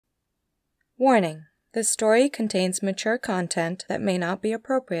Warning: this story contains mature content that may not be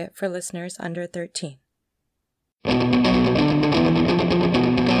appropriate for listeners under 13.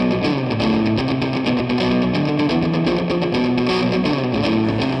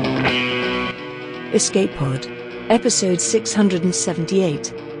 Escape Pod, Episode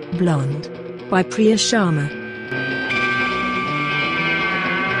 678, Blonde, by Priya Sharma.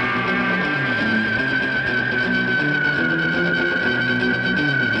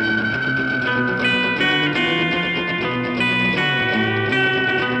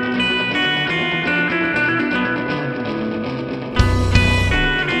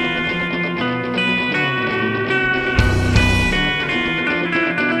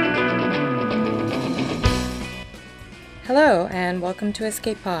 Hello, and welcome to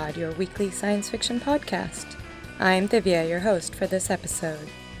Escape Pod, your weekly science fiction podcast. I'm Divya, your host for this episode.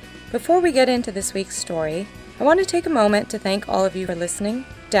 Before we get into this week's story, I want to take a moment to thank all of you for listening,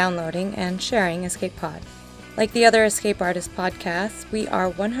 downloading, and sharing Escape Pod. Like the other Escape Artist podcasts, we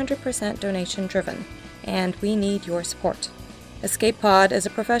are 100% donation driven, and we need your support. Escape Pod is a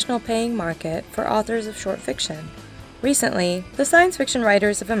professional paying market for authors of short fiction. Recently, the Science Fiction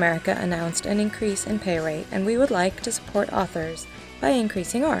Writers of America announced an increase in pay rate, and we would like to support authors by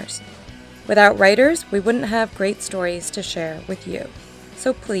increasing ours. Without writers, we wouldn't have great stories to share with you.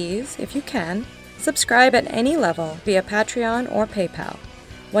 So please, if you can, subscribe at any level via Patreon or PayPal.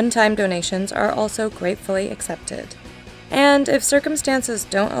 One-time donations are also gratefully accepted. And if circumstances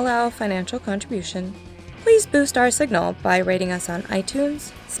don't allow financial contribution, please boost our signal by rating us on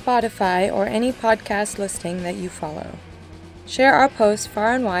iTunes, Spotify, or any podcast listing that you follow. Share our posts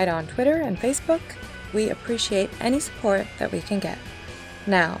far and wide on Twitter and Facebook. We appreciate any support that we can get.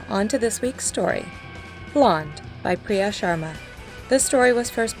 Now, on to this week's story. Blonde by Priya Sharma. This story was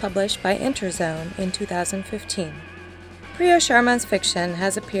first published by Interzone in 2015. Priya Sharma's fiction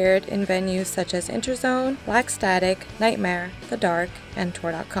has appeared in venues such as Interzone, Black Static, Nightmare, The Dark, and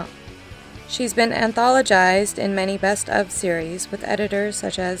Tor.com. She's been anthologized in many best-of series with editors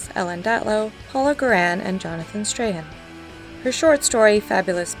such as Ellen Datlow, Paula Goran, and Jonathan Strahan. Her short story,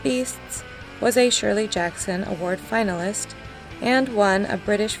 Fabulous Beasts, was a Shirley Jackson Award finalist and won a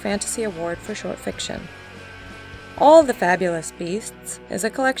British Fantasy Award for short fiction. All the Fabulous Beasts is a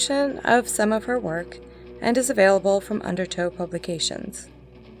collection of some of her work and is available from Undertow Publications.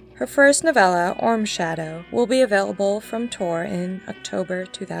 Her first novella, Orm Shadow, will be available from Tor in October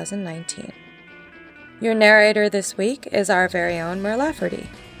 2019. Your narrator this week is our very own Mur Lafferty.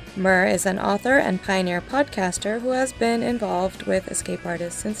 Mur is an author and pioneer podcaster who has been involved with Escape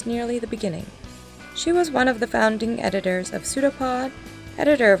Artists since nearly the beginning. She was one of the founding editors of Pseudopod,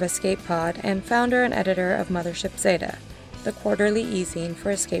 editor of Escape Pod, and founder and editor of Mothership Zeta, the quarterly e-zine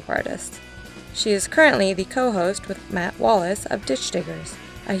for Escape Artists. She is currently the co-host with Matt Wallace of Ditch Diggers,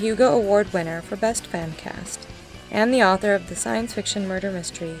 a Hugo Award winner for Best Fan Cast, and the author of the science fiction murder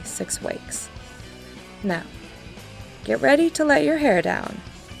mystery 6 Wakes. Now, get ready to let your hair down,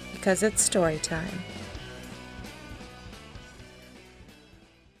 because it's story time.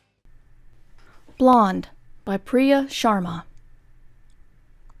 Blonde by Priya Sharma.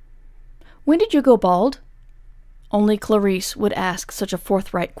 When did you go bald? Only Clarice would ask such a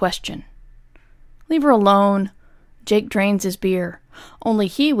forthright question. Leave her alone. Jake drains his beer. Only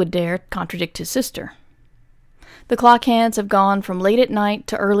he would dare contradict his sister. The clock hands have gone from late at night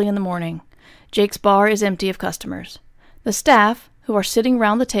to early in the morning. Jake's bar is empty of customers. The staff, who are sitting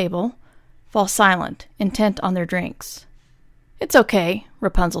round the table, fall silent, intent on their drinks. "It's okay,"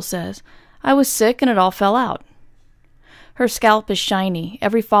 Rapunzel says. "I was sick and it all fell out." Her scalp is shiny,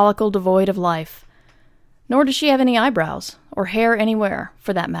 every follicle devoid of life. Nor does she have any eyebrows, or hair anywhere,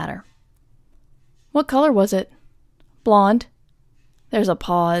 for that matter. "What color was it?" "Blonde." There's a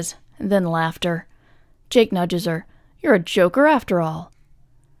pause, and then laughter. Jake nudges her. "You're a joker after all."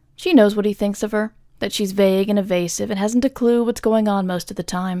 She knows what he thinks of her, that she's vague and evasive and hasn't a clue what's going on most of the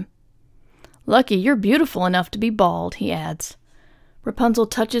time. "Lucky you're beautiful enough to be bald," he adds. Rapunzel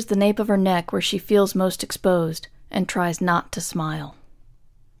touches the nape of her neck where she feels most exposed and tries not to smile.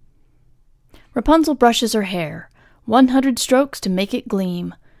 Rapunzel brushes her hair, 100 strokes to make it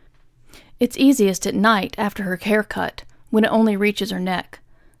gleam. It's easiest at night after her haircut, when it only reaches her neck.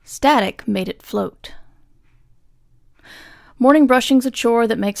 Static made it float. Morning brushing's a chore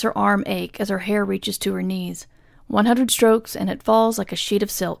that makes her arm ache as her hair reaches to her knees. 100 strokes and it falls like a sheet of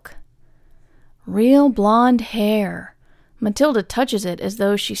silk. Real blonde hair. Matilda touches it as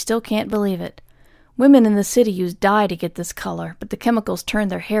though she still can't believe it. Women in the city use dye to get this color, but the chemicals turn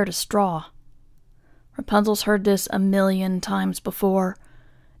their hair to straw. Rapunzel's heard this 1,000,000 times before.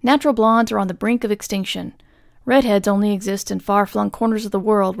 Natural blondes are on the brink of extinction. Redheads only exist in far-flung corners of the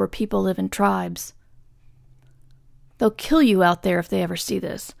world where people live in tribes. They'll kill you out there if they ever see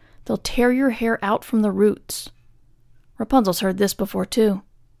this. They'll tear your hair out from the roots. Rapunzel's heard this before, too.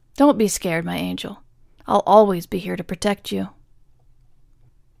 Don't be scared, my angel. I'll always be here to protect you.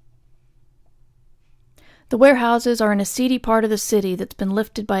 The warehouses are in a seedy part of the city that's been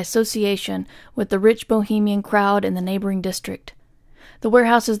lifted by association with the rich bohemian crowd in the neighboring district. The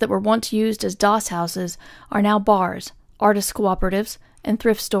warehouses that were once used as doss houses are now bars, artist cooperatives, and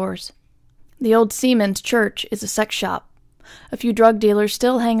thrift stores. The old Seamen's Church is a sex shop. A few drug dealers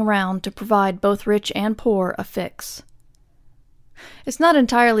still hang around to provide both rich and poor a fix. It's not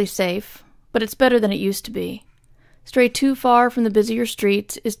entirely safe, but it's better than it used to be. Stray too far from the busier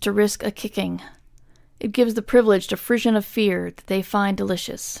streets is to risk a kicking. It gives the privileged a frisson of fear that they find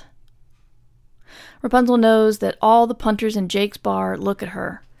delicious. Rapunzel knows that all the punters in Jake's bar look at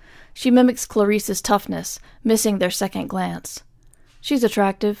her. She mimics Clarice's toughness, missing their second glance. She's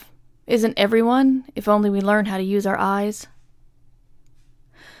attractive. Isn't everyone, if only we learn how to use our eyes?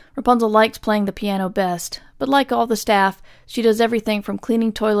 Rapunzel likes playing the piano best, but like all the staff, she does everything from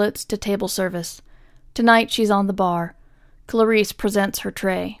cleaning toilets to table service. Tonight she's on the bar. Clarice presents her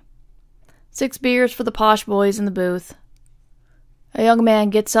tray. 6 beers for the posh boys in the booth. A young man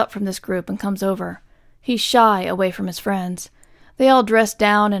gets up from this group and comes over. He's shy away from his friends. They all dress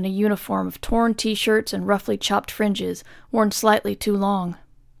down in a uniform of torn t-shirts and roughly chopped fringes, worn slightly too long.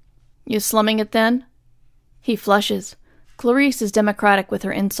 You slumming it then? He flushes. Clarice is democratic with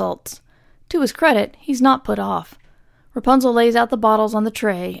her insults. To his credit, he's not put off. Rapunzel lays out the bottles on the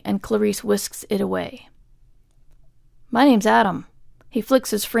tray, and Clarice whisks it away. My name's Adam. He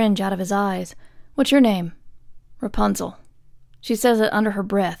flicks his fringe out of his eyes. What's your name? Rapunzel. She says it under her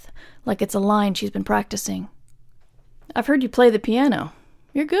breath, like it's a line she's been practicing. I've heard you play the piano.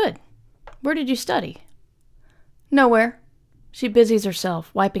 You're good. Where did you study? Nowhere. She busies herself,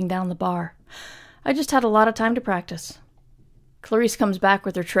 wiping down the bar. I just had a lot of time to practice. Clarice comes back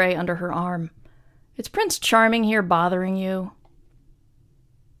with her tray under her arm. Is Prince Charming here bothering you?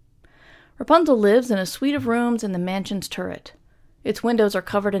 Rapunzel lives in a suite of rooms in the mansion's turret. Its windows are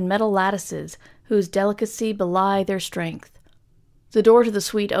covered in metal lattices, whose delicacy belie their strength. The door to the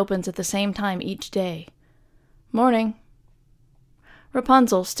suite opens at the same time each day. Morning.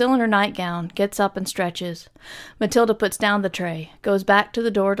 Rapunzel, still in her nightgown, gets up and stretches. Matilda puts down the tray, goes back to the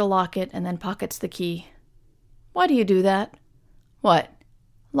door to lock it, and then pockets the key. Why do you do that? What?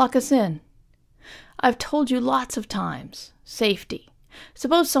 Lock us in. I've told you lots of times. Safety.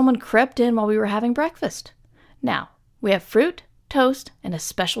 Suppose someone crept in while we were having breakfast. Now, we have fruit, toast, and a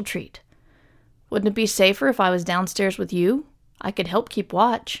special treat. Wouldn't it be safer if I was downstairs with you? I could help keep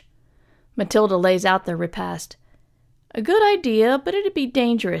watch. Matilda lays out their repast. A good idea, but it'd be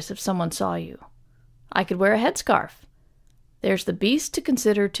dangerous if someone saw you. I could wear a headscarf. There's the beast to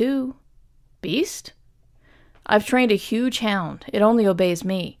consider, too. Beast? I've trained a huge hound. It only obeys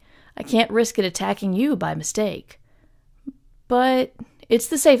me. I can't risk it attacking you by mistake. But it's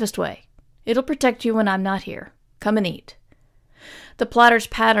the safest way. It'll protect you when I'm not here. Come and eat. The platter's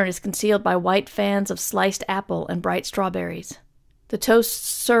pattern is concealed by white fans of sliced apple and bright strawberries. The toast's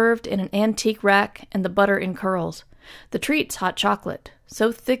served in an antique rack and the butter in curls. The treat's hot chocolate,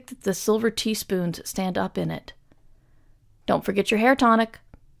 so thick that the silver teaspoons stand up in it. Don't forget your hair tonic.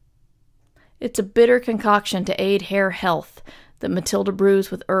 It's a bitter concoction to aid hair health that Matilda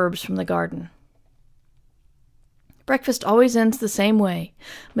brews with herbs from the garden. Breakfast always ends the same way,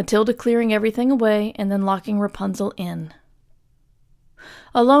 Matilda clearing everything away and then locking Rapunzel in.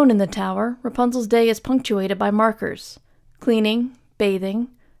 Alone in the tower, Rapunzel's day is punctuated by markers. Cleaning, bathing,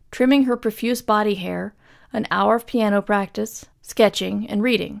 trimming her profuse body hair, an hour of piano practice, sketching, and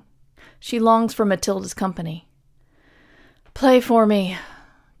reading. She longs for Matilda's company. Play for me.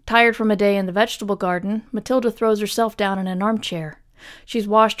 Tired from a day in the vegetable garden, Matilda throws herself down in an armchair. She's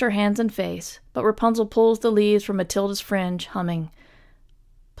washed her hands and face, but Rapunzel pulls the leaves from Matilda's fringe, humming,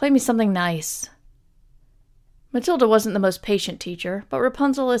 Play me something nice. Matilda wasn't the most patient teacher, but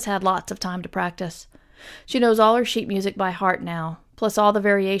Rapunzel has had lots of time to practice. She knows all her sheet music by heart now, plus all the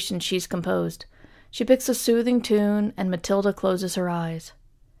variations she's composed. She picks a soothing tune, and Matilda closes her eyes.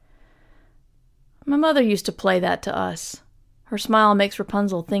 My mother used to play that to us. Her smile makes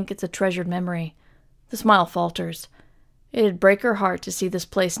Rapunzel think it's a treasured memory. The smile falters. It'd break her heart to see this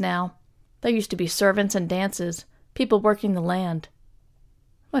place now. There used to be servants and dances, people working the land.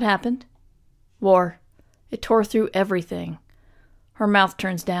 What happened? War. It tore through everything. Her mouth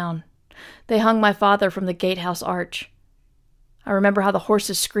turns down. They hung my father from the gatehouse arch. I remember how the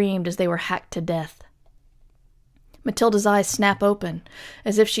horses screamed as they were hacked to death. Matilda's eyes snap open,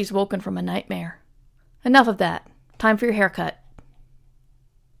 as if she's woken from a nightmare. Enough of that. Time for your haircut.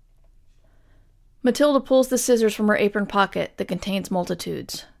 Matilda pulls the scissors from her apron pocket that contains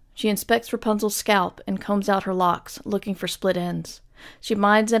multitudes. She inspects Rapunzel's scalp and combs out her locks, looking for split ends. She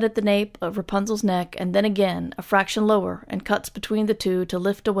mines it at the nape of Rapunzel's neck, and then again, a fraction lower, and cuts between the two to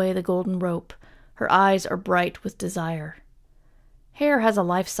lift away the golden rope. Her eyes are bright with desire. Hair has a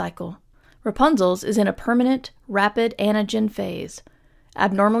life cycle. Rapunzel's is in a permanent, rapid anagen phase.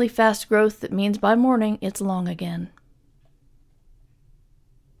 Abnormally fast growth that means by morning it's long again.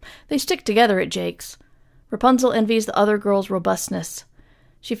 They stick together at Jake's. Rapunzel envies the other girl's robustness.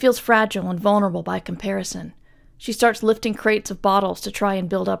 She feels fragile and vulnerable by comparison. She starts lifting crates of bottles to try and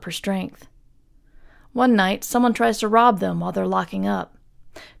build up her strength. One night, someone tries to rob them while they're locking up.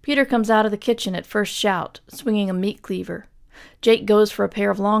 Peter comes out of the kitchen at first shout, swinging a meat cleaver. Jake goes for a pair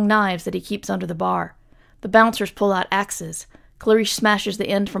of long knives that he keeps under the bar. The bouncers pull out axes. Clarice smashes the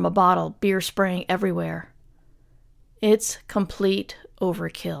end from a bottle, beer spraying everywhere. It's complete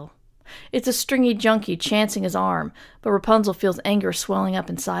overkill. It's a stringy junkie chancing his arm, but Rapunzel feels anger swelling up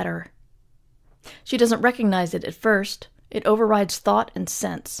inside her. She doesn't recognize it at first. It overrides thought and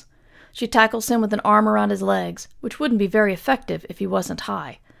sense. She tackles him with an arm around his legs, which wouldn't be very effective if he wasn't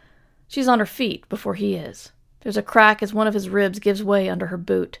high. She's on her feet before he is. There's a crack as one of his ribs gives way under her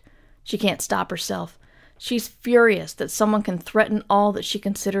boot. She can't stop herself. She's furious that someone can threaten all that she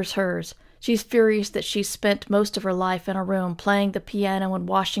considers hers. She's furious that she's spent most of her life in a room playing the piano and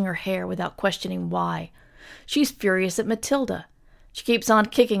washing her hair without questioning why. She's furious at Matilda. She keeps on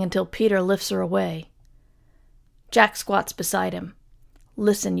kicking until Peter lifts her away. Jack squats beside him.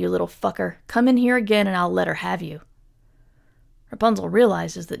 "Listen, you little fucker. Come in here again and I'll let her have you." Rapunzel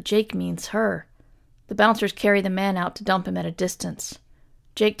realizes that Jake means her. The bouncers carry the man out to dump him at a distance.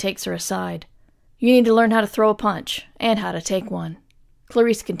 Jake takes her aside. "You need to learn how to throw a punch, and how to take one.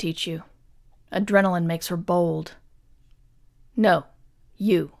 Clarice can teach you." Adrenaline makes her bold. "No,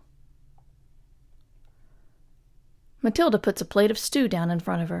 you." Matilda puts a plate of stew down in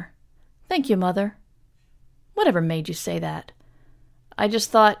front of her. "Thank you, Mother." "Whatever made you say that?" "I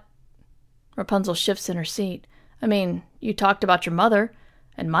just thought—" Rapunzel shifts in her seat. "I mean, you talked about your mother.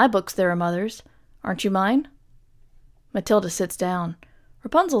 In my books there are mothers. Aren't you mine?" Matilda sits down.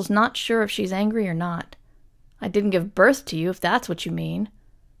 Rapunzel's not sure if she's angry or not. "I didn't give birth to you, if that's what you mean."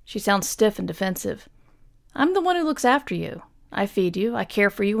 She sounds stiff and defensive. "I'm the one who looks after you. I feed you. I care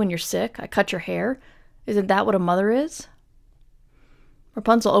for you when you're sick. I cut your hair. Isn't that what a mother is?"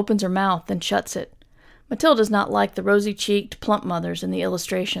 Rapunzel opens her mouth, then shuts it. Matilda's not like the rosy-cheeked, plump mothers in the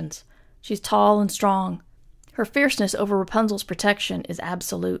illustrations. She's tall and strong. Her fierceness over Rapunzel's protection is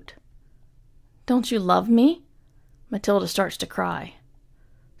absolute. "Don't you love me?" Matilda starts to cry.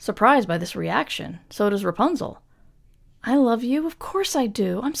 Surprised by this reaction, so does Rapunzel. "I love you, of course I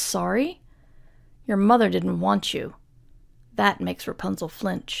do. I'm sorry." "Your mother didn't want you." That makes Rapunzel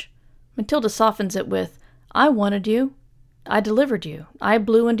flinch. Matilda softens it with, "I wanted you. I delivered you. I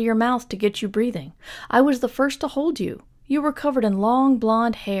blew into your mouth to get you breathing. I was the first to hold you. You were covered in long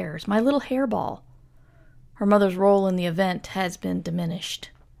blonde hairs, my little hairball." Her mother's role in the event has been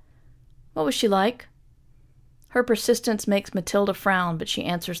diminished. "What was she like?" Her persistence makes Matilda frown, but she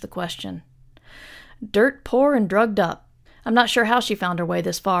answers the question. "Dirt poor and drugged up. I'm not sure how she found her way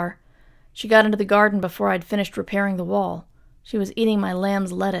this far. She got into the garden before I'd finished repairing the wall. She was eating my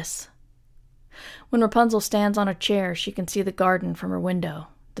lamb's lettuce." When Rapunzel stands on a chair, she can see the garden from her window,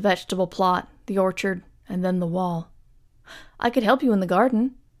 the vegetable plot, the orchard, and then the wall. "I could help you in the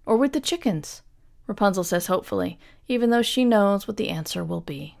garden, or with the chickens," Rapunzel says hopefully, even though she knows what the answer will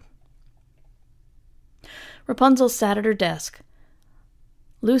be. Rapunzel sat at her desk,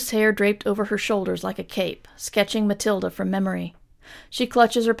 loose hair draped over her shoulders like a cape, sketching Matilda from memory. She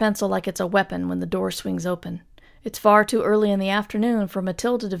clutches her pencil like it's a weapon when the door swings open. It's far too early in the afternoon for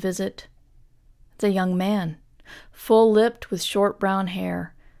Matilda to visit. It's a young man, full-lipped with short brown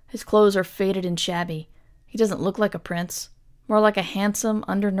hair. His clothes are faded and shabby. He doesn't look like a prince, more like a handsome,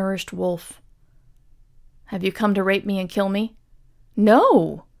 undernourished wolf. "Have you come to rape me and kill me?"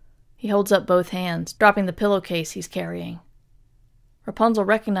 "No!" He holds up both hands, dropping the pillowcase he's carrying. Rapunzel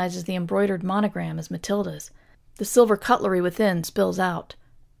recognizes the embroidered monogram as Matilda's. The silver cutlery within spills out.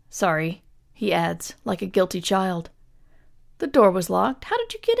 "Sorry," he adds, like a guilty child. "The door was locked. How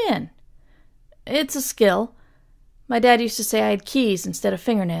did you get in?" "It's a skill. My dad used to say I had keys instead of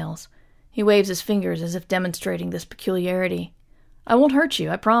fingernails." He waves his fingers as if demonstrating this peculiarity. "I won't hurt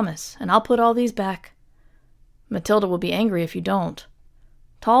you, I promise, and I'll put all these back." "Matilda will be angry if you don't."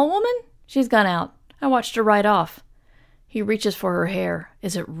 "Tall woman? She's gone out. I watched her right off." He reaches for her hair.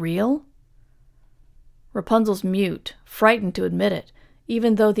 "Is it real?" Rapunzel's mute, frightened to admit it,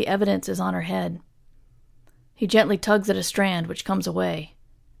 even though the evidence is on her head. He gently tugs at a strand, which comes away.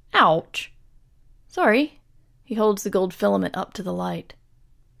 Ouch! Sorry. He holds the gold filament up to the light.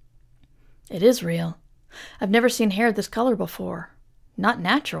 It is real. I've never seen hair this color before. Not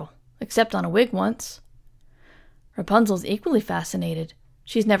natural, except on a wig once. Rapunzel's equally fascinated.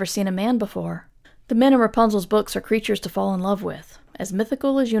 She's never seen a man before. The men in Rapunzel's books are creatures to fall in love with, as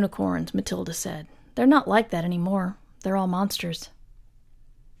mythical as unicorns, Matilda said. They're not like that anymore. They're all monsters.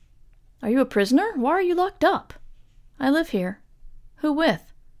 Are you a prisoner? Why are you locked up? I live here. Who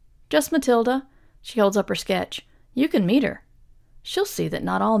with? Just Matilda. She holds up her sketch. You can meet her. She'll see that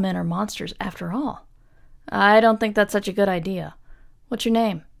not all men are monsters after all. I don't think that's such a good idea. What's your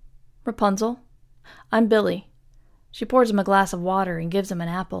name? Rapunzel. I'm Billy. She pours him a glass of water and gives him an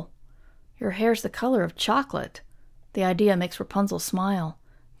apple. Your hair's the color of chocolate. The idea makes Rapunzel smile.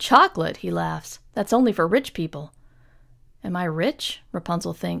 Chocolate, he laughs. That's only for rich people. Am I rich?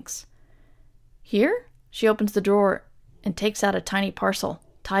 Rapunzel thinks. Here? She opens the drawer and takes out a tiny parcel,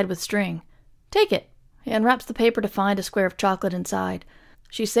 tied with string. Take it. He unwraps the paper to find a square of chocolate inside.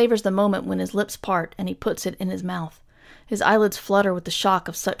 She savors the moment when his lips part and he puts it in his mouth. His eyelids flutter with the shock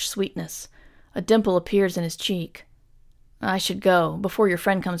of such sweetness. A dimple appears in his cheek. I should go, before your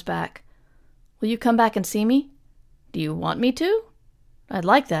friend comes back. Will you come back and see me? Do you want me to? I'd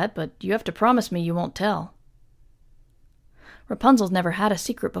like that, but you have to promise me you won't tell. Rapunzel's never had a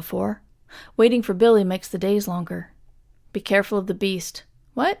secret before. Waiting for Billy makes the days longer. Be careful of the beast.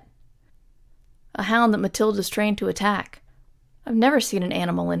 What? A hound that Matilda's trained to attack. I've never seen an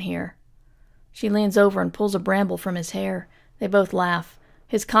animal in here. She leans over and pulls a bramble from his hair. They both laugh.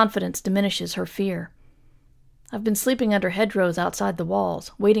 His confidence diminishes her fear. I've been sleeping under hedgerows outside the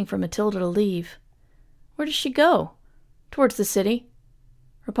walls, waiting for Matilda to leave. Where does she go? Towards the city.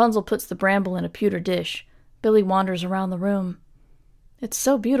 Rapunzel puts the bramble in a pewter dish. Billy wanders around the room. It's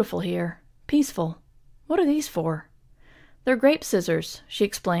so beautiful here. Peaceful. What are these for? They're grape scissors, she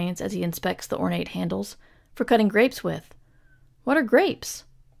explains as he inspects the ornate handles, for cutting grapes with. What are grapes?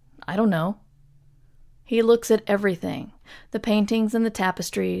 I don't know. He looks at everything, the paintings and the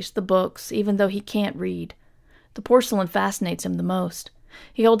tapestries, the books, even though he can't read. The porcelain fascinates him the most.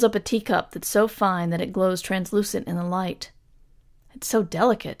 He holds up a teacup that's so fine that it glows translucent in the light. It's so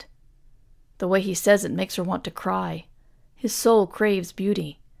delicate. The way he says it makes her want to cry. His soul craves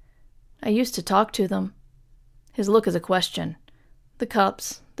beauty. I used to talk to them. His look is a question. The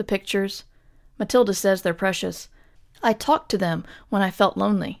cups, the pictures. Matilda says they're precious. I talked to them when I felt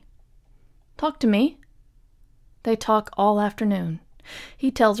lonely. Talk to me? They talk all afternoon.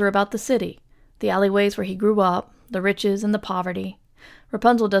 He tells her about the city, the alleyways where he grew up, the riches and the poverty.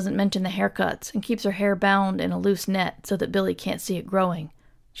 Rapunzel doesn't mention the haircuts and keeps her hair bound in a loose net so that Billy can't see it growing.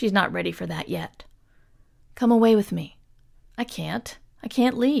 She's not ready for that yet. Come away with me. I can't. I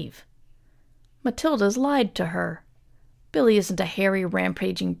can't leave. Matilda's lied to her. Billy isn't a hairy,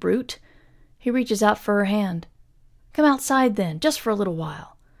 rampaging brute. He reaches out for her hand. Come outside then, just for a little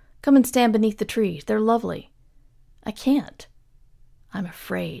while. Come and stand beneath the trees. They're lovely. I can't. I'm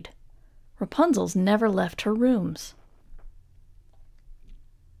afraid. Rapunzel's never left her rooms.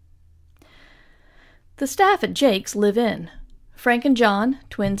 The staff at Jake's live in. Frank and John,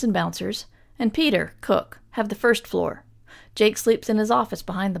 twins and bouncers, and Peter, cook, have the first floor. Jake sleeps in his office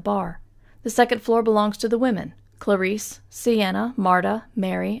behind the bar. The second floor belongs to the women, Clarice, Sienna, Marta,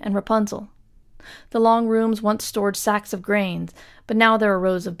 Mary, and Rapunzel. The long rooms once stored sacks of grains, but now there are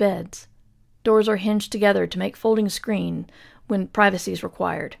rows of beds. Doors are hinged together to make folding a screen when privacy is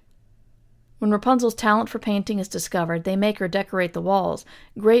required. When Rapunzel's talent for painting is discovered, they make her decorate the walls,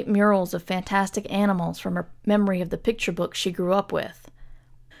 great murals of fantastic animals from her memory of the picture books she grew up with.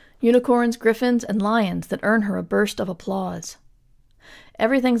 Unicorns, griffins, and lions that earn her a burst of applause.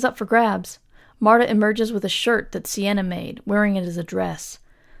 Everything's up for grabs. Marta emerges with a shirt that Sienna made, wearing it as a dress.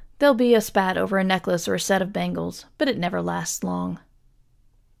 There'll be a spat over a necklace or a set of bangles, but it never lasts long.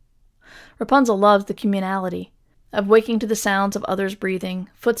 Rapunzel loves the communality of waking to the sounds of others' breathing,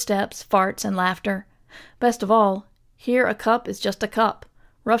 footsteps, farts, and laughter. Best of all, here a cup is just a cup,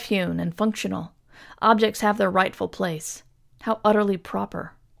 rough-hewn and functional. Objects have their rightful place. How utterly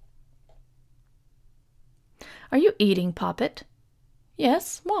proper. Are you eating, Poppet?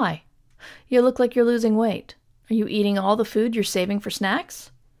 Yes, why? You look like you're losing weight. Are you eating all the food you're saving for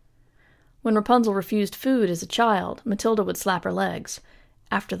snacks? When Rapunzel refused food as a child, Matilda would slap her legs.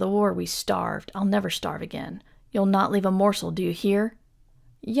 After the war, we starved. I'll never starve again. You'll not leave a morsel, do you hear?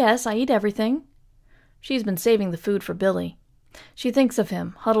 Yes, I eat everything. She's been saving the food for Billy. She thinks of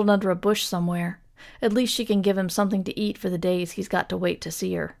him, huddled under a bush somewhere. At least she can give him something to eat for the days he's got to wait to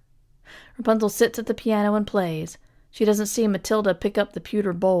see her. Rapunzel sits at the piano and plays. She doesn't see Matilda pick up the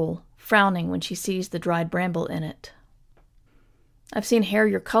pewter bowl, frowning when she sees the dried bramble in it. "I've seen hair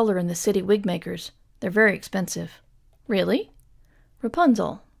your color in the city wig makers. They're very expensive." "Really?"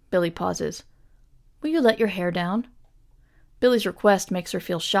 "Rapunzel," Billy pauses, "will you let your hair down?" Billy's request makes her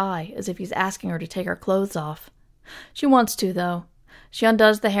feel shy, as if he's asking her to take her clothes off. She wants to, though. She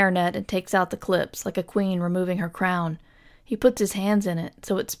undoes the hairnet and takes out the clips, like a queen removing her crown. He puts his hands in it,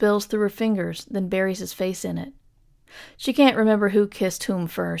 so it spills through her fingers, then buries his face in it. She can't remember who kissed whom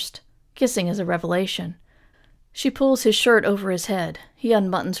first. Kissing is a revelation. She pulls his shirt over his head. He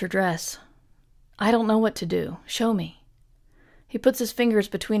unbuttons her dress. "I don't know what to do. Show me." He puts his fingers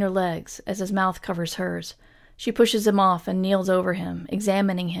between her legs, as his mouth covers hers. She pushes him off and kneels over him,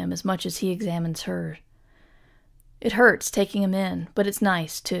 examining him as much as he examines her. It hurts taking him in, but it's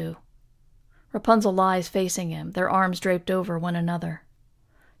nice, too. Rapunzel lies facing him, their arms draped over one another.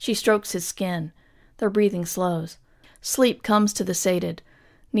 She strokes his skin. Their breathing slows. Sleep comes to the sated.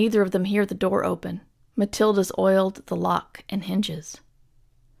 Neither of them hear the door open. Matilda's oiled the lock and hinges.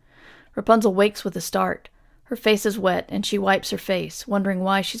 Rapunzel wakes with a start. Her face is wet, and she wipes her face, wondering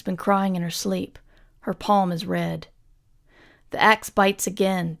why she's been crying in her sleep. Her palm is red. The axe bites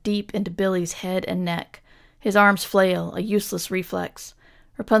again, deep into Billy's head and neck. His arms flail, a useless reflex.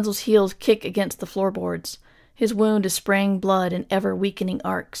 Rapunzel's heels kick against the floorboards. His wound is spraying blood in ever-weakening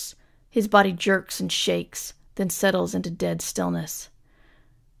arcs. His body jerks and shakes, then settles into dead stillness.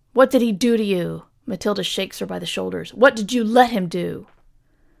 "What did he do to you?" Matilda shakes her by the shoulders. "What did you let him do?"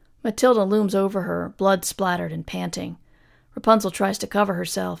 Matilda looms over her, blood splattered and panting. Rapunzel tries to cover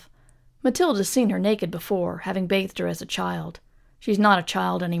herself. Matilda's seen her naked before, having bathed her as a child. She's not a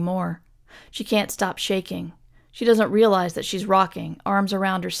child anymore. She can't stop shaking. She doesn't realize that she's rocking, arms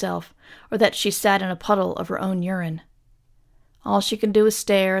around herself, or that she sat in a puddle of her own urine. All she can do is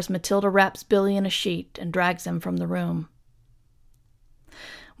stare as Matilda wraps Billy in a sheet and drags him from the room.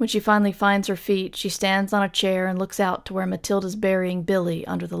 When she finally finds her feet, she stands on a chair and looks out to where Matilda's burying Billy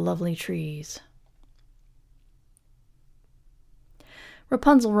under the lovely trees.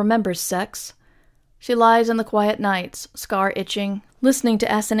 Rapunzel remembers sex. She lies in the quiet nights, scar itching, listening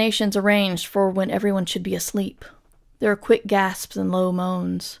to assignations arranged for when everyone should be asleep. There are quick gasps and low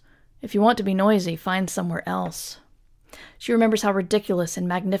moans. If you want to be noisy, find somewhere else. She remembers how ridiculous and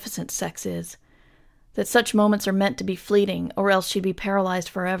magnificent sex is, that such moments are meant to be fleeting, or else she'd be paralyzed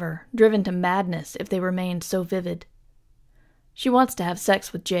forever, driven to madness if they remained so vivid. She wants to have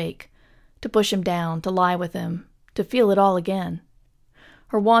sex with Jake, to push him down, to lie with him, to feel it all again.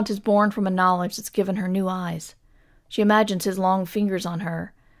 Her want is born from a knowledge that's given her new eyes. She imagines his long fingers on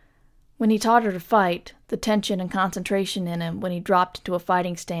her. When he taught her to fight, the tension and concentration in him when he dropped into a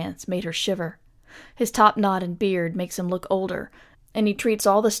fighting stance made her shiver. His top knot and beard makes him look older, and he treats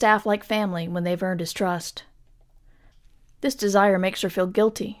all the staff like family when they've earned his trust. This desire makes her feel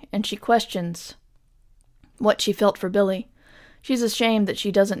guilty, and she questions what she felt for Billy. She's ashamed that she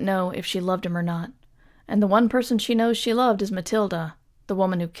doesn't know if she loved him or not, and the one person she knows she loved is Matilda, the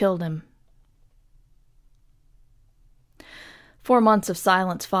woman who killed him. 4 months of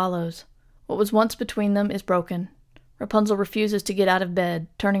silence follows. What was once between them is broken. Rapunzel refuses to get out of bed,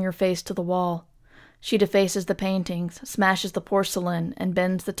 turning her face to the wall. She defaces the paintings, smashes the porcelain, and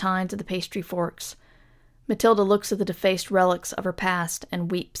bends the tines of the pastry forks. Matilda looks at the defaced relics of her past and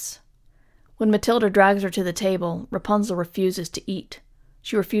weeps. When Matilda drags her to the table, Rapunzel refuses to eat.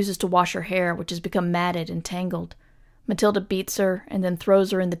 She refuses to wash her hair, which has become matted and tangled. Matilda beats her and then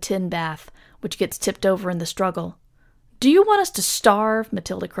throws her in the tin bath, which gets tipped over in the struggle. "Do you want us to starve?"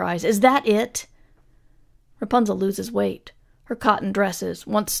 Matilda cries. "Is that it?" Rapunzel loses weight. Her cotton dresses,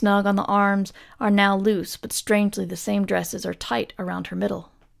 once snug on the arms, are now loose, but strangely the same dresses are tight around her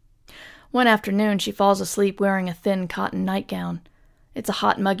middle. One afternoon she falls asleep wearing a thin cotton nightgown. It's a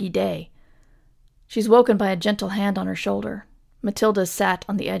hot, muggy day. She's woken by a gentle hand on her shoulder. Matilda sat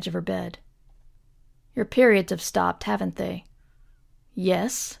on the edge of her bed. "Your periods have stopped, haven't they?"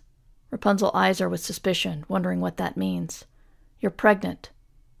 "Yes." Rapunzel eyes her with suspicion, wondering what that means. "You're pregnant."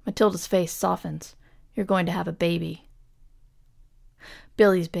 Matilda's face softens. "You're going to have a baby."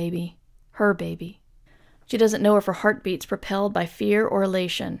 Billy's baby. Her baby. She doesn't know if her heart beats propelled by fear or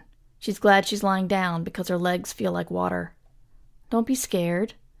elation. She's glad she's lying down because her legs feel like water. "Don't be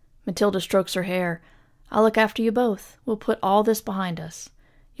scared." Matilda strokes her hair. "I'll look after you both. We'll put all this behind us.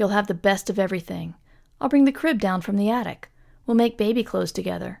 You'll have the best of everything. I'll bring the crib down from the attic. We'll make baby clothes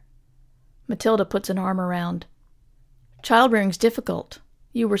together." Matilda puts an arm around. "Childrearing's difficult.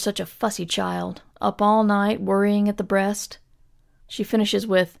 You were such a fussy child, up all night, worrying at the breast." She finishes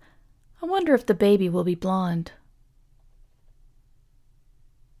with, "I wonder if the baby will be blonde."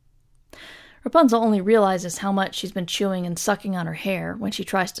 Rapunzel only realizes how much she's been chewing and sucking on her hair when she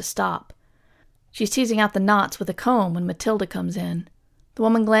tries to stop. She's teasing out the knots with a comb when Matilda comes in. The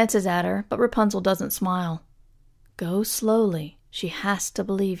woman glances at her, but Rapunzel doesn't smile. Go slowly. She has to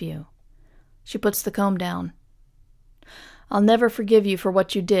believe you. She puts the comb down. I'll never forgive you for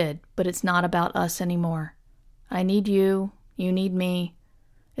what you did, but it's not about us anymore. I need you. You need me.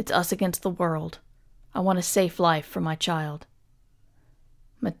 It's us against the world. I want a safe life for my child.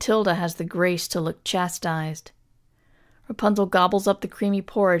 Matilda has the grace to look chastised. Rapunzel gobbles up the creamy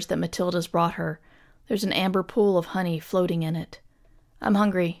porridge that Matilda's brought her. There's an amber pool of honey floating in it. I'm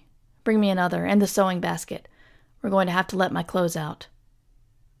hungry. Bring me another, and the sewing basket. We're going to have to let my clothes out.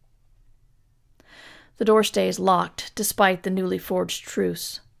 The door stays locked, despite the newly forged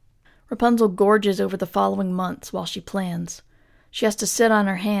truce. Rapunzel gorges over the following months while she plans. She has to sit on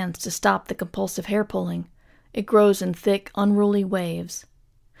her hands to stop the compulsive hair-pulling. It grows in thick, unruly waves.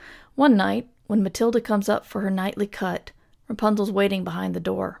 One night, when Matilda comes up for her nightly cut, Rapunzel's waiting behind the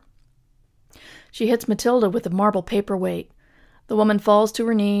door. She hits Matilda with a marble paperweight. The woman falls to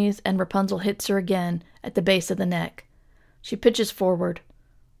her knees, and Rapunzel hits her again at the base of the neck. She pitches forward.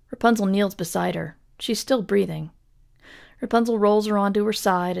 Rapunzel kneels beside her. She's still breathing. Rapunzel rolls her onto her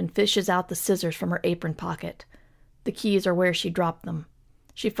side and fishes out the scissors from her apron pocket. The keys are where she dropped them.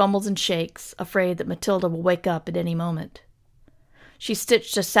 She fumbles and shakes, afraid that Matilda will wake up at any moment. She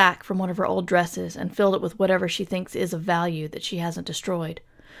stitched a sack from one of her old dresses and filled it with whatever she thinks is of value that she hasn't destroyed.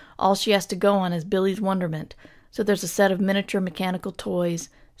 All she has to go on is Billy's wonderment, so there's a set of miniature mechanical toys,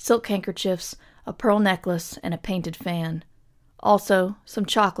 silk handkerchiefs, a pearl necklace, and a painted fan. Also, some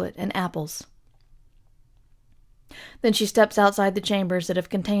chocolate and apples. Then she steps outside the chambers that have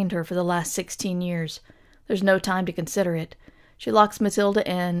contained her for the last 16 years. There's no time to consider it. She locks Matilda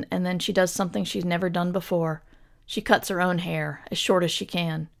in, and then she does something she's never done before. She cuts her own hair, as short as she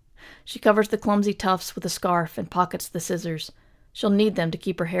can. She covers the clumsy tufts with a scarf and pockets the scissors. She'll need them to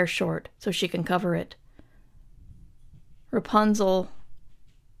keep her hair short, so she can cover it. Rapunzel.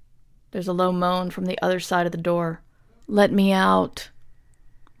 There's a low moan from the other side of the door. Let me out.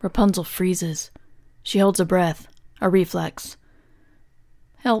 Rapunzel freezes. She holds a breath, a reflex.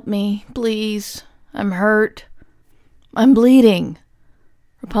 Help me, please. I'm hurt. I'm bleeding.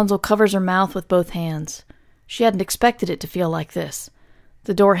 Rapunzel covers her mouth with both hands. She hadn't expected it to feel like this.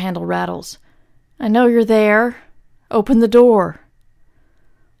 The door handle rattles. I know you're there. Open the door.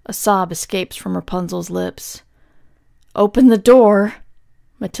 A sob escapes from Rapunzel's lips. Open the door.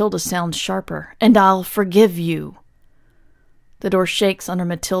 Matilda sounds sharper. And I'll forgive you. The door shakes under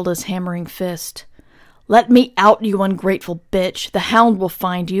Matilda's hammering fist. Let me out, you ungrateful bitch. The hound will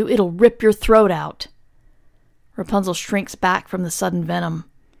find you. It'll rip your throat out. Rapunzel shrinks back from the sudden venom.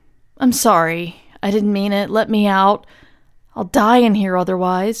 I'm sorry. I didn't mean it. Let me out. I'll die in here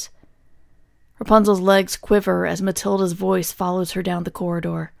otherwise. Rapunzel's legs quiver as Matilda's voice follows her down the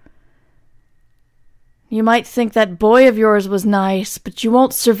corridor. You might think that boy of yours was nice, but you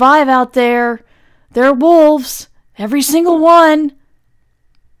won't survive out there. They're wolves. Every single one.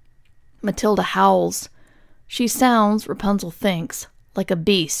 Matilda howls. She sounds, Rapunzel thinks, like a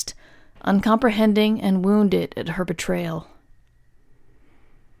beast, uncomprehending and wounded at her betrayal.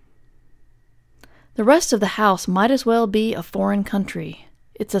 The rest of the house might as well be a foreign country.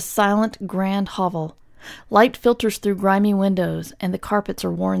 It's a silent, grand hovel. Light filters through grimy windows, and the carpets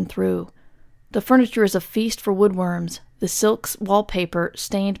are worn through. The furniture is a feast for woodworms, the silk's wallpaper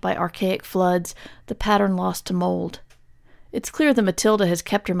stained by archaic floods, the pattern lost to mold. It's clear that Matilda has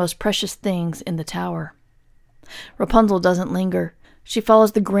kept her most precious things in the tower. Rapunzel doesn't linger. She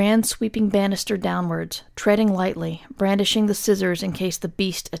follows the grand sweeping banister downwards, treading lightly, brandishing the scissors in case the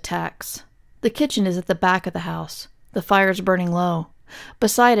beast attacks. The kitchen is at the back of the house. The fire's burning low.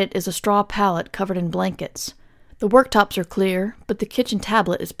 Beside it is a straw pallet covered in blankets. The worktops are clear, but the kitchen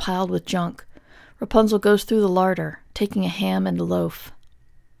tablet is piled with junk. Rapunzel goes through the larder, taking a ham and a loaf.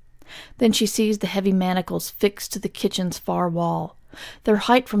 Then she sees the heavy manacles fixed to the kitchen's far wall. Their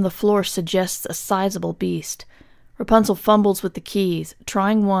height from the floor suggests a sizable beast. Rapunzel fumbles with the keys,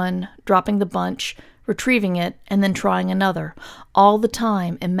 trying one, dropping the bunch, retrieving it, and then trying another, all the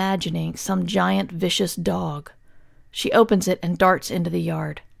time imagining some giant vicious dog. She opens it and darts into the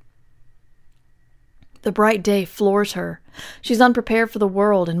yard. The bright day floors her. She's unprepared for the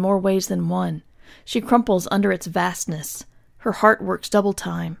world in more ways than one. She crumples under its vastness. Her heart works double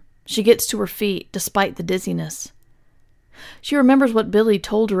time. She gets to her feet, despite the dizziness. She remembers what Billy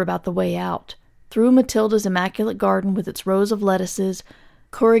told her about the way out. Through Matilda's immaculate garden with its rows of lettuces,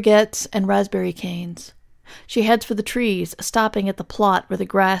 courgettes, and raspberry canes. She heads for the trees, stopping at the plot where the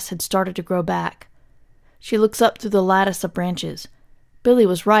grass had started to grow back. She looks up through the lattice of branches. Billy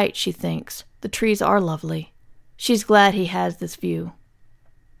was right, she thinks. The trees are lovely. She's glad he has this view.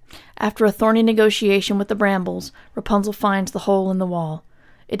 After a thorny negotiation with the brambles, Rapunzel finds the hole in the wall.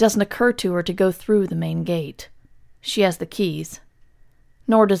 It doesn't occur to her to go through the main gate. She has the keys.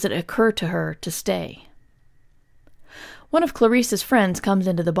 Nor does it occur to her to stay. One of Clarice's friends comes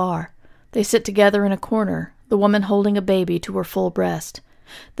into the bar. They sit together in a corner, the woman holding a baby to her full breast.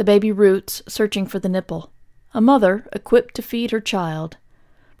 The baby roots, searching for the nipple. A mother, equipped to feed her child.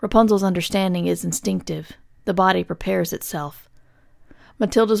 Rapunzel's understanding is instinctive. The body prepares itself.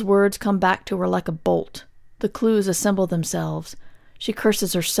 Matilda's words come back to her like a bolt. The clues assemble themselves. She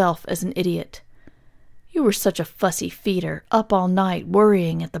curses herself as an idiot. You were such a fussy feeder, up all night,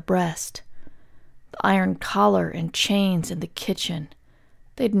 worrying at the breast. The iron collar and chains in the kitchen.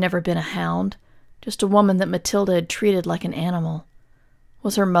 They'd never been a hound, just a woman that Matilda had treated like an animal.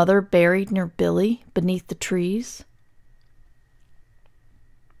 Was her mother buried near Billy, beneath the trees?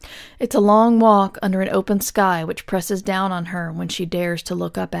 It's a long walk under an open sky which presses down on her when she dares to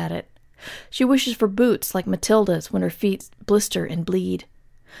look up at it. She wishes for boots like Matilda's when her feet blister and bleed.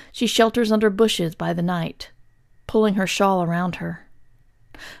 She shelters under bushes by the night, pulling her shawl around her.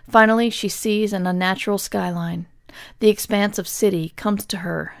 Finally, she sees an unnatural skyline. The expanse of city comes to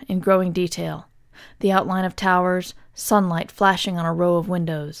her in growing detail. The outline of towers, sunlight flashing on a row of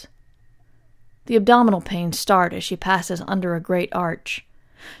windows. The abdominal pains start as she passes under a great arch.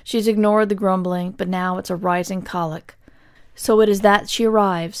 She's ignored the grumbling, but now it's a rising colic. So it is that she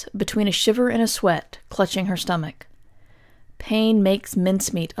arrives, between a shiver and a sweat, clutching her stomach. Pain makes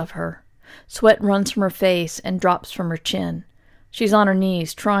mincemeat of her. Sweat runs from her face and drops from her chin. She's on her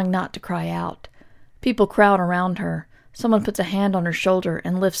knees, trying not to cry out. People crowd around her. Someone puts a hand on her shoulder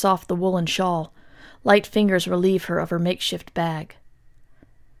and lifts off the woolen shawl. Light fingers relieve her of her makeshift bag.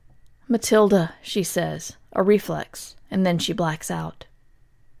 "Matilda," she says, a reflex, and then she blacks out.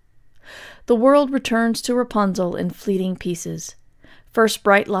 The world returns to Rapunzel in fleeting pieces. First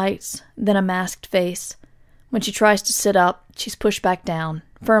bright lights, then a masked face. When she tries to sit up, she's pushed back down,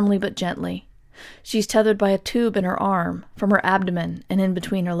 firmly but gently. She's tethered by a tube in her arm, from her abdomen and in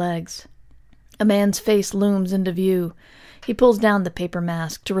between her legs. A man's face looms into view. He pulls down the paper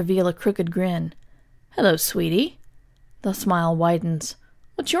mask to reveal a crooked grin. "Hello, sweetie." The smile widens.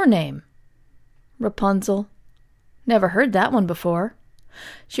 "What's your name?" "Rapunzel." "Never heard that one before."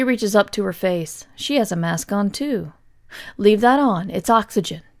 She reaches up to her face. She has a mask on, too. "Leave that on. It's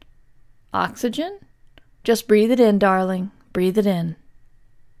oxygen." "Oxygen?" "Just breathe it in, darling. Breathe it in."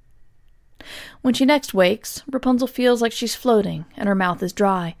 When she next wakes, Rapunzel feels like she's floating, and her mouth is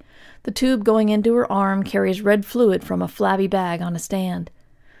dry. The tube going into her arm carries red fluid from a flabby bag on a stand.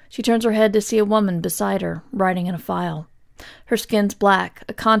 She turns her head to see a woman beside her, writing in a file. Her skin's black,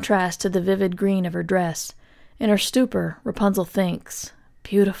 a contrast to the vivid green of her dress. In her stupor, Rapunzel thinks,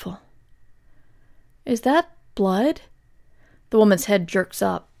 "Beautiful." "Is that blood?" The woman's head jerks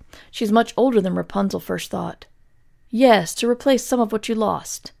up. She's much older than Rapunzel first thought. "Yes, to replace some of what you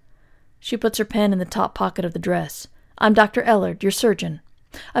lost." She puts her pen in the top pocket of the dress. "I'm Dr. Ellard, your surgeon.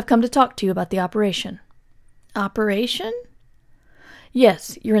 I've come to talk to you about the operation." "Operation?"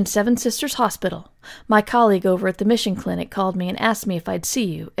 "Yes, you're in Seven Sisters Hospital. My colleague over at the Mission Clinic called me and asked me if I'd see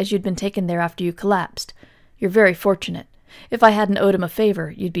you, as you'd been taken there after you collapsed. You're very fortunate. If I hadn't owed him a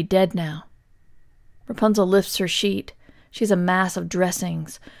favor, you'd be dead now." Rapunzel lifts her sheet. She's a mass of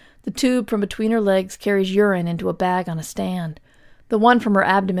dressings. The tube from between her legs carries urine into a bag on a stand. The one from her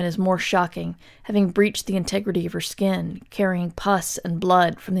abdomen is more shocking, having breached the integrity of her skin, carrying pus and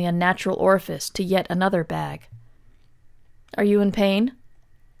blood from the unnatural orifice to yet another bag. "Are you in pain?"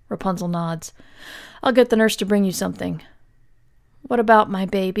 Rapunzel nods. "I'll get the nurse to bring you something." "What about my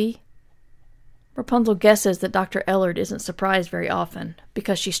baby?" Rapunzel guesses that Dr. Ellard isn't surprised very often,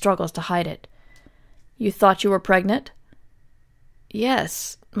 because she struggles to hide it. "You thought you were pregnant?"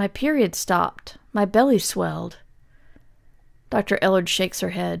 "Yes, my period stopped. My belly swelled." Dr. Ellard shakes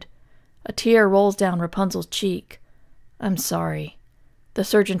her head. A tear rolls down Rapunzel's cheek. "I'm sorry." The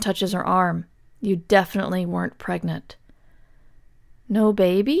surgeon touches her arm. "You definitely weren't pregnant." "No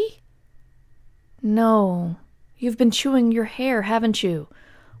baby?" "No. You've been chewing your hair, haven't you?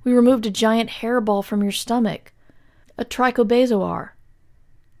 We removed a giant hairball from your stomach. A trichobezoar.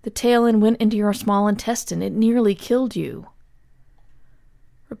 The tail end went into your small intestine. It nearly killed you."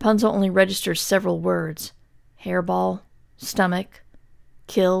 Rapunzel only registers several words. Hairball, stomach,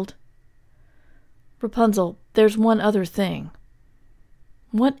 killed. "Rapunzel, there's one other thing."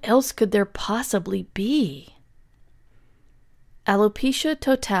 "What else could there possibly be?" Alopecia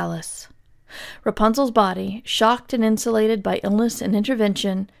totalis. Rapunzel's body, shocked and insulated by illness and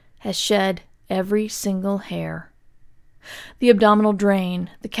intervention, has shed every single hair. The abdominal drain,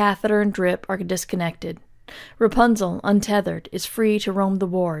 the catheter and drip are disconnected. Rapunzel, untethered, is free to roam the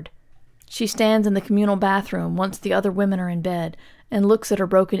ward. She stands in the communal bathroom once the other women are in bed and looks at her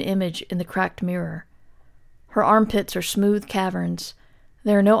broken image in the cracked mirror. Her armpits are smooth caverns.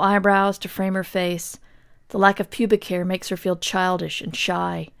 There are no eyebrows to frame her face. The lack of pubic hair makes her feel childish and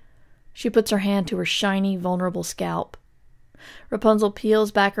shy. She puts her hand to her shiny, vulnerable scalp. Rapunzel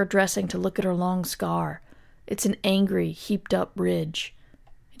peels back her dressing to look at her long scar. It's an angry, heaped-up ridge.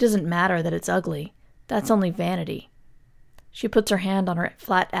 It doesn't matter that it's ugly. That's only vanity. She puts her hand on her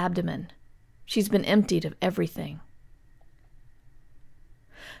flat abdomen. She's been emptied of everything.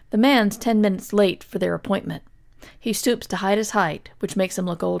 The man's 10 minutes late for their appointment. He stoops to hide his height, which makes him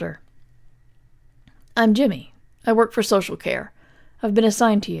look older. "I'm Jimmy. I work for social care. I've been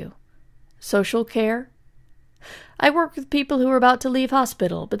assigned to you." "Social care?" "I work with people who are about to leave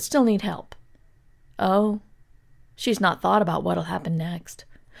hospital, but still need help." "Oh." She's not thought about what'll happen next.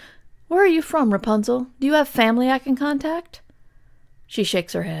 "Where are you from, Rapunzel? Do you have family I can contact?" She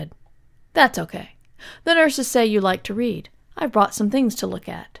shakes her head. "That's okay. The nurses say you like to read. I've brought some things to look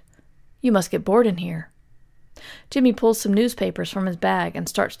at. You must get bored in here." Jimmy pulls some newspapers from his bag and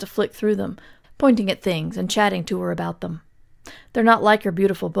starts to flick through them, pointing at things and chatting to her about them. They're not like her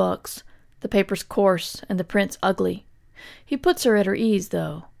beautiful books. The paper's coarse and the print's ugly. He puts her at her ease,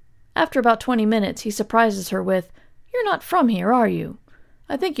 though. After about 20 minutes, he surprises her with, "You're not from here, are you?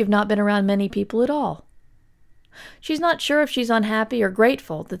 I think you've not been around many people at all." She's not sure if she's unhappy or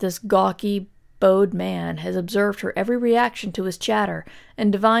grateful that this gawky, bowed man has observed her every reaction to his chatter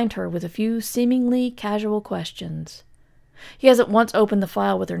and divined her with a few seemingly casual questions. He hasn't once opened the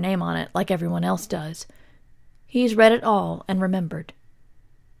file with her name on it, like everyone else does. He's read it all and remembered.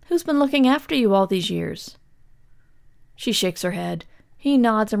 "Who's been looking after you all these years?" She shakes her head. He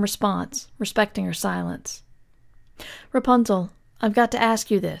nods in response, respecting her silence. "Rapunzel, I've got to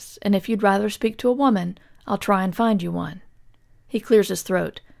ask you this, and if you'd rather speak to a woman, I'll try and find you one." He clears his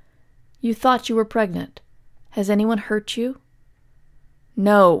throat. "You thought you were pregnant. Has anyone hurt you?"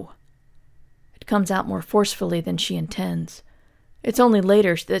 "No." It comes out more forcefully than she intends. It's only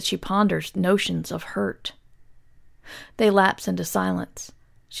later that she ponders notions of hurt. They lapse into silence.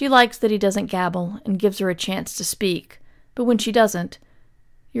 She likes that he doesn't gabble and gives her a chance to speak, but when she doesn't,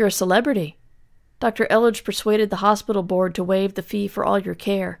 "You're a celebrity. Dr. Elledge persuaded the hospital board to waive the fee for all your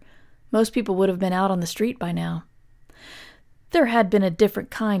care. Most people would have been out on the street by now." There had been a different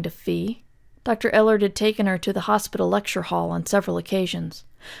kind of fee. Dr. Ellard had taken her to the hospital lecture hall on several occasions.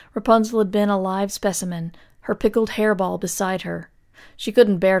 Rapunzel had been a live specimen, her pickled hairball beside her. She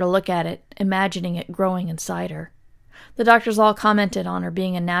couldn't bear to look at it, imagining it growing inside her. The doctors all commented on her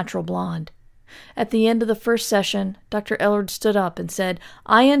being a natural blonde. At the end of the first session, Dr. Ellard stood up and said,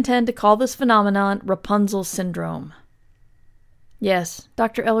 "I intend to call this phenomenon Rapunzel syndrome." Yes,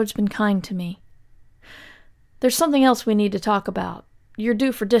 Dr. Ellard's been kind to me. "There's something else we need to talk about. You're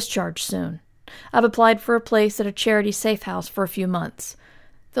due for discharge soon. I've applied for a place at a charity safe house for a few months.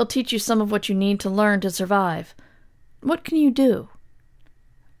 They'll teach you some of what you need to learn to survive. What can you do?"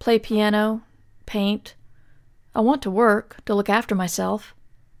 "Play piano, paint. I want to work, to look after myself."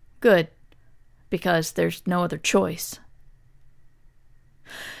 "Good, because there's no other choice."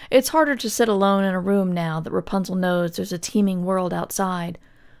 It's harder to sit alone in a room now that Rapunzel knows there's a teeming world outside.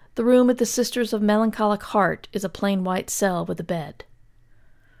 The room at the Sisters of Melancholic Heart is a plain white cell with a bed.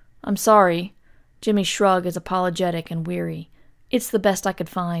 "I'm sorry." Jimmy's shrug is apologetic and weary. "It's the best I could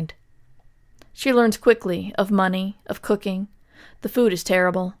find." She learns quickly of money, of cooking. The food is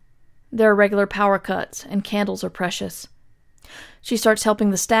terrible. There are regular power cuts, and candles are precious. She starts helping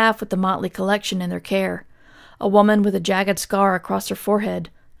the staff with the motley collection in their care. A woman with a jagged scar across her forehead,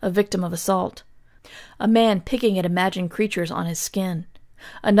 a victim of assault. A man picking at imagined creatures on his skin.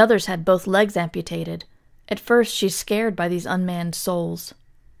 Another's had both legs amputated. At first she's scared by these unmanned souls.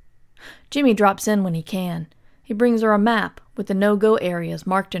 Jimmy drops in when he can. He brings her a map with the no-go areas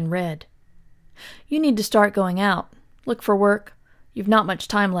marked in red. "You need to start going out. Look for work. You've not much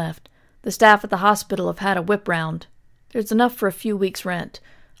time left. The staff at the hospital have had a whip round. There's enough for a few weeks' rent.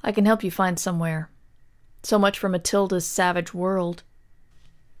 I can help you find somewhere." So much for Matilda's savage world.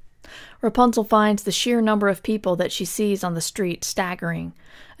 Rapunzel finds the sheer number of people that she sees on the street staggering,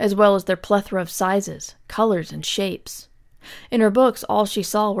 as well as their plethora of sizes, colors, and shapes. In her books, all she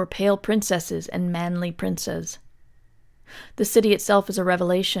saw were pale princesses and manly princes. The city itself is a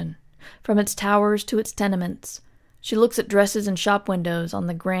revelation, from its towers to its tenements. She looks at dresses and shop windows on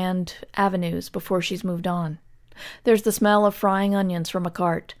the grand avenues before she's moved on. There's the smell of frying onions from a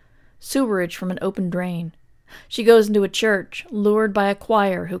cart, sewerage from an open drain. She goes into a church, lured by a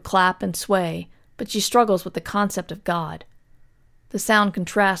choir who clap and sway, but she struggles with the concept of God. The sound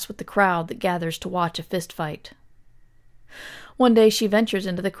contrasts with the crowd that gathers to watch a fist fight. One day she ventures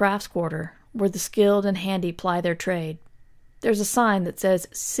into the crafts quarter, where the skilled and handy ply their trade. There's a sign that says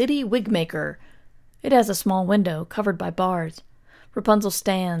City Wigmaker. It has a small window covered by bars. Rapunzel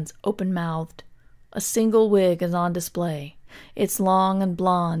stands, open-mouthed. A single wig is on display. It's long and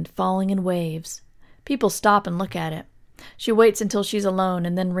blonde, falling in waves. People stop and look at it. She waits until she's alone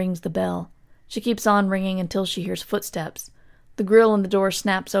and then rings the bell. She keeps on ringing until she hears footsteps. The grill in the door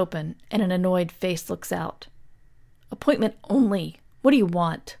snaps open, and an annoyed face looks out. "Appointment only. What do you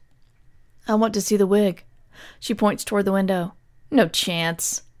want?" "I want to see the wig." She points toward the window. "No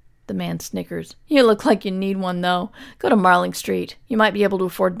chance." The man snickers. "You look like you need one, though. Go to Marling Street. You might be able to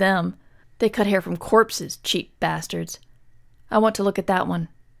afford them. They cut hair from corpses, cheap bastards." "I want to look at that one."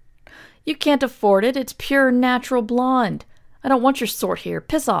 "You can't afford it. It's pure natural blonde. I don't want your sort here.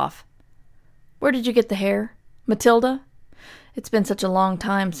 Piss off." "Where did you get the hair? Matilda?" It's been such a long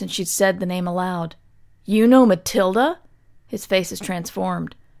time since she'd said the name aloud. "You know Matilda?" His face is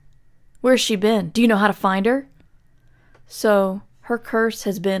transformed. "Where's she been? Do you know how to find her?" So, her curse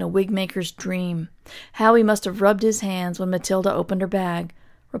has been a wigmaker's dream. How he must have rubbed his hands when Matilda opened her bag.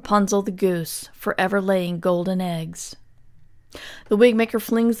 Rapunzel the goose, forever laying golden eggs. The wigmaker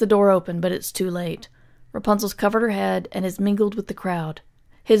flings the door open, but it's too late. Rapunzel's covered her head and is mingled with the crowd.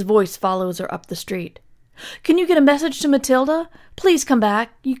 His voice follows her up the street. "Can you get a message to Matilda? Please come back.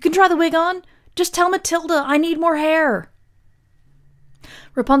 You can try the wig on. Just tell Matilda I need more hair."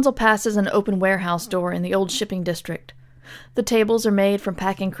 Rapunzel passes an open warehouse door in the old shipping district. The tables are made from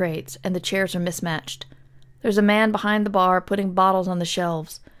packing crates, and the chairs are mismatched. There's a man behind the bar putting bottles on the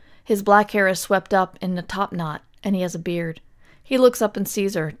shelves. His black hair is swept up in a top knot, and he has a beard. He looks up and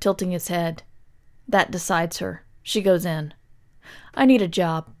sees her, tilting his head. That decides her. She goes in. "I need a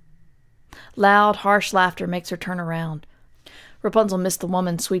job." Loud, harsh laughter makes her turn around. Rapunzel missed the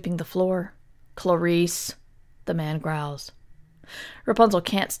woman sweeping the floor. "Clarice," the man growls. Rapunzel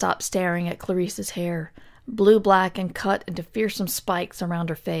can't stop staring at Clarice's hair, blue-black and cut into fearsome spikes around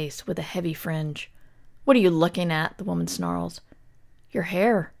her face with a heavy fringe. "What are you looking at?" the woman snarls. "Your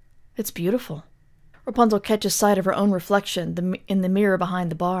hair. It's beautiful." Rapunzel catches sight of her own reflection in the mirror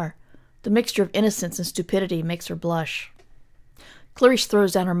behind the bar. The mixture of innocence and stupidity makes her blush. Clarice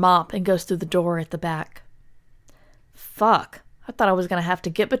throws down her mop and goes through the door at the back. "Fuck, I thought I was going to have to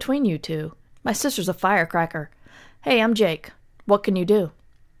get between you two. My sister's a firecracker. Hey, I'm Jake. What can you do?"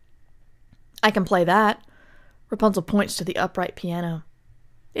 "I can play that." Rapunzel points to the upright piano.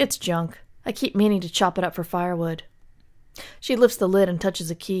 "It's junk. I keep meaning to chop it up for firewood." She lifts the lid and touches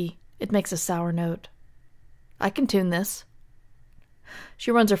a key. It makes a sour note. "I can tune this."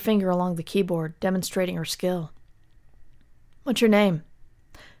 She runs her finger along the keyboard, demonstrating her skill. "What's your name?"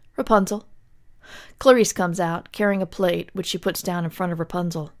 "Rapunzel." Clarice comes out, carrying a plate, which she puts down in front of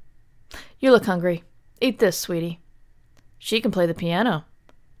Rapunzel. "You look hungry. Eat this, sweetie." "She can play the piano."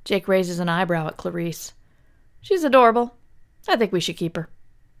 Jake raises an eyebrow at Clarice. "She's adorable. I think we should keep her."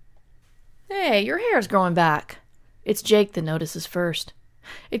 "Hey, your hair's growing back." It's Jake that notices first.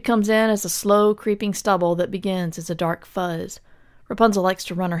 It comes in as a slow, creeping stubble that begins as a dark fuzz. Rapunzel likes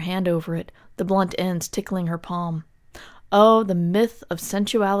to run her hand over it, the blunt ends tickling her palm. Oh, the myth of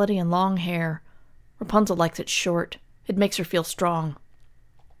sensuality and long hair. Rapunzel likes it short. It makes her feel strong.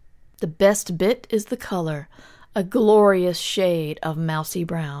 The best bit is the color, a glorious shade of mousy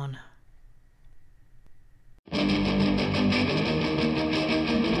brown.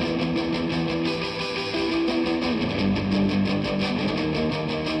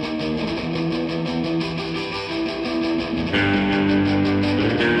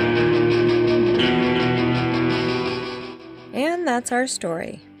 And that's our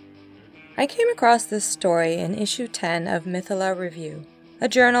story. I came across this story in issue 10 of Mythala Review, a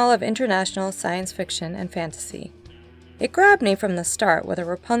journal of international science fiction and fantasy. It grabbed me from the start with a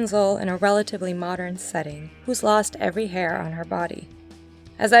Rapunzel in a relatively modern setting who's lost every hair on her body.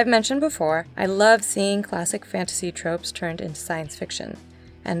 As I've mentioned before, I love seeing classic fantasy tropes turned into science fiction,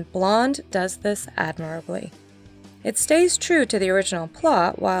 and Blonde does this admirably. It stays true to the original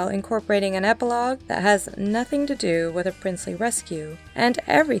plot while incorporating an epilogue that has nothing to do with a princely rescue and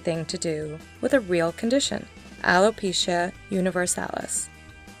everything to do with a real condition, alopecia universalis.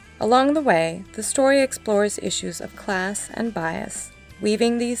 Along the way, the story explores issues of class and bias,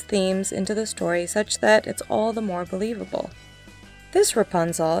 weaving these themes into the story such that it's all the more believable. This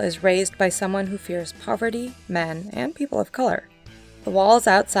Rapunzel is raised by someone who fears poverty, men, and people of color. The walls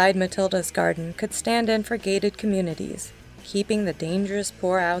outside Matilda's garden could stand in for gated communities, keeping the dangerous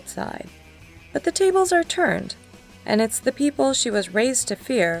poor outside. But the tables are turned, and it's the people she was raised to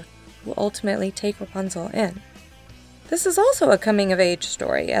fear who ultimately take Rapunzel in. This is also a coming-of-age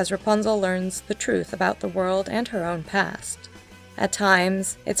story as Rapunzel learns the truth about the world and her own past. At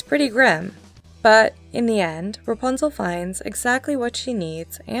times, it's pretty grim, but in the end, Rapunzel finds exactly what she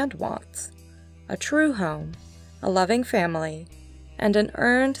needs and wants: a true home, a loving family, and an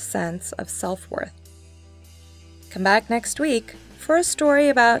earned sense of self-worth. Come back next week for a story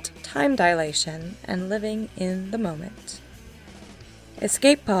about time dilation and living in the moment.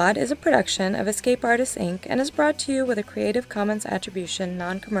 Escape Pod is a production of Escape Artists Inc. and is brought to you with a Creative Commons Attribution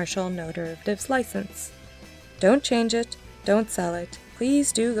Non-Commercial No Derivatives license. Don't change it, don't sell it,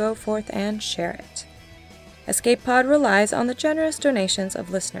 please do go forth and share it. Escape Pod relies on the generous donations of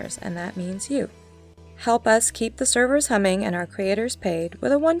listeners, and that means you. Help us keep the servers humming and our creators paid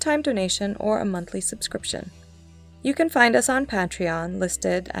with a one-time donation or a monthly subscription. You can find us on Patreon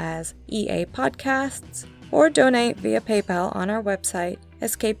listed as EA Podcasts, or donate via PayPal on our website,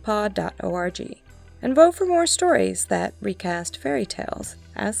 escapepod.org, and vote for more stories that recast fairy tales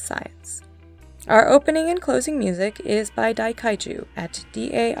as science. Our opening and closing music is by Daikaiju at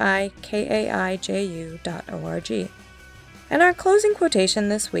daikaiju.org. And our closing quotation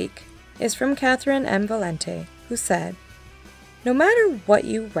this week is from Catherine M. Valente, who said, "No matter what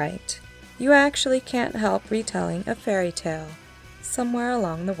you write, you actually can't help retelling a fairy tale somewhere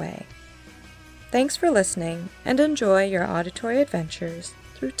along the way." Thanks for listening, and enjoy your auditory adventures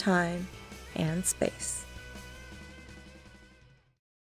through time and space.